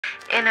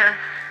in a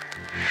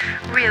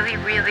really,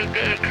 really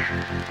big,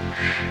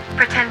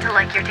 pretend to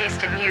like your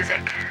taste in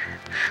music,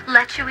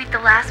 let you eat the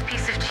last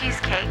piece of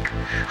cheesecake,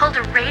 hold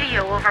a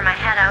radio over my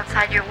head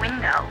outside your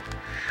window,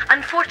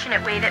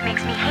 unfortunate way that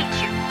makes me hate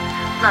you,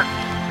 love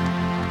me.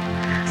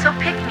 So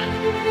pick me,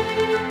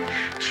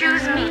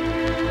 choose me,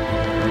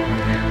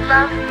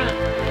 love me.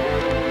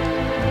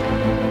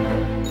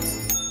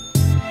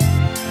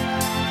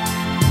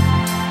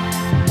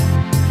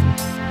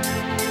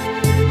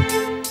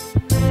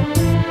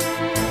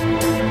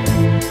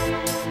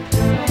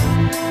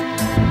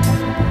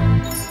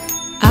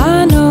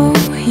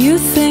 You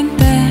think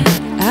that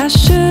I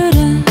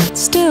shouldn't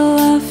still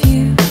love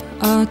you,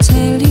 I'll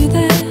tell you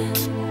that.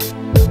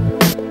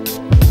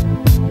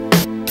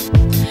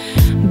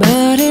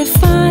 But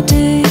if I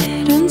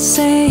didn't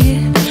say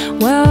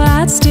it, well,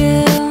 I'd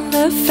still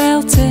have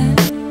felt it.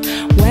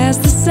 Where's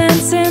the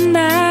sense in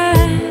that?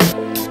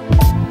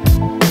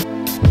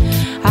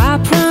 I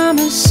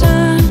promise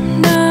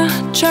I'm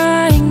not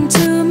trying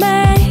to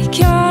make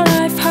your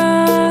life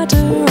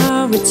harder.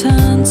 I'll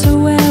return to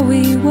where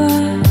we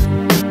were.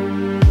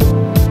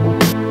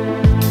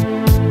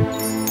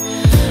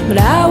 But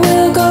I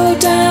will go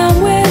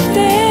down with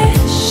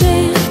this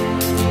shit,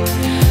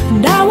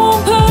 and I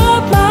won't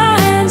put my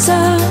hands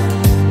up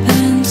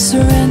and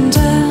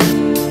surrender.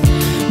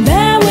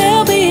 There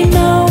will be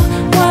no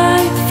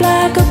white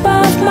flag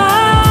above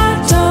my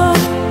door.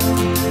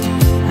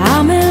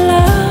 I'm in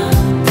love,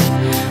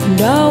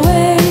 and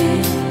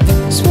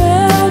always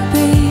will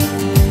be.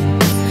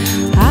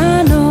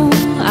 I know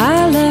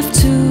I left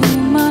too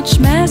much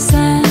mess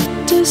and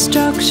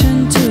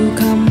destruction to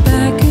come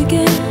back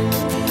again.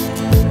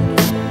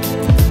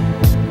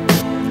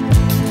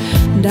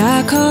 And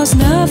I cause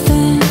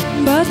nothing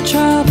but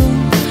trouble.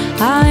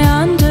 I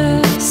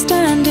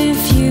understand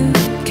if you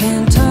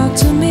can't talk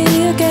to me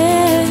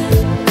again.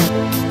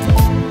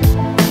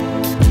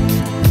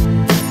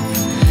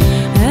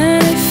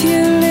 And if you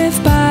live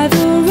by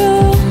the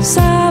rules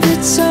of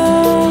it's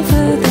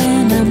over,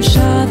 then I'm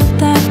sure that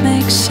that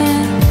makes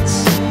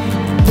sense.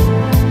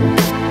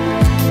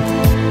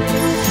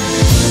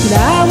 And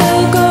I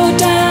will go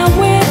down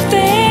with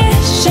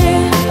this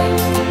shit,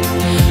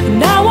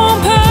 and I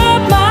won't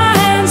put my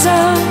hands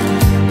up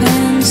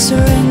and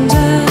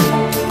surrender.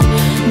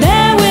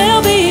 There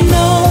will be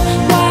no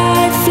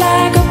white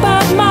flag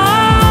above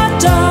my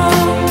door.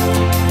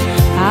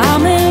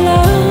 I'm in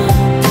love,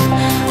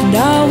 and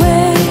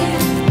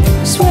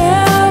always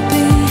will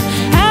be.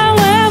 And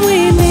when we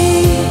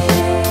meet,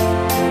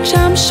 which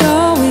I'm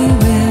sure we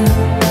will,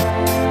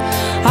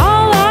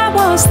 all that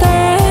was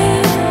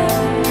there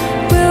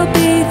will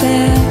be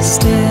there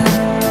still.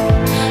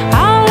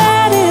 I'll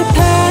let it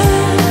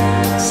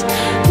pass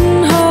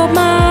and hold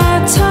my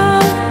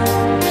tongue,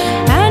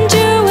 and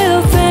you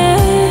will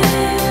think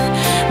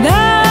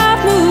that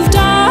I've moved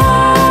on.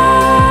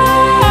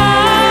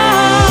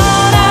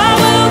 I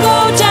will go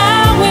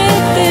down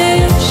with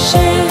this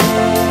shit,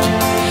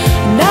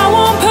 and I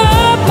won't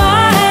put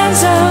my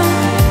hands up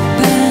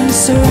and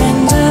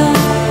surrender.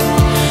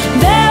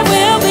 There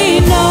will be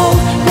no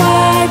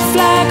white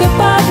flag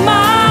above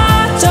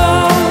my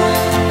door.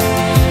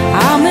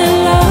 I'm in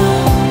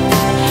love,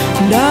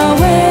 and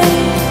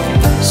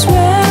always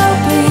will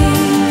be.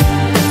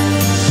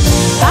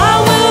 I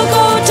will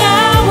go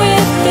down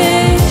with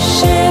this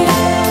shit,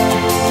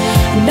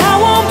 and I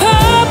won't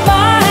put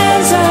my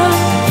hands up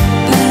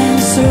and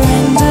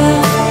surrender.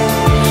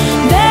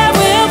 There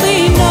will be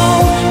no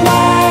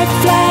white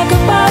flag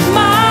above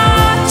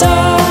my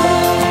door.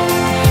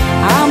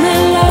 I'm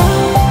in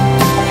love,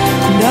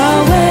 and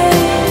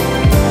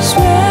always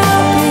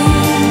will be.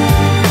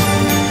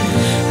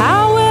 I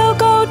will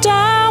go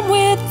down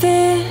with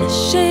this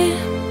shit,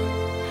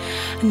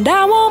 and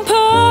I won't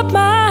put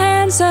my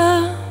hands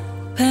up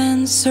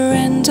and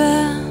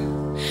surrender.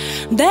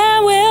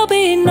 There will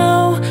be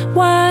no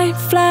white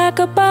flag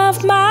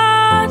above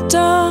my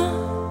door.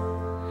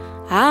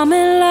 I'm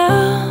in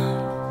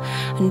love,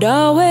 and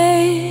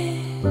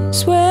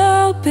always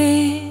will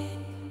be.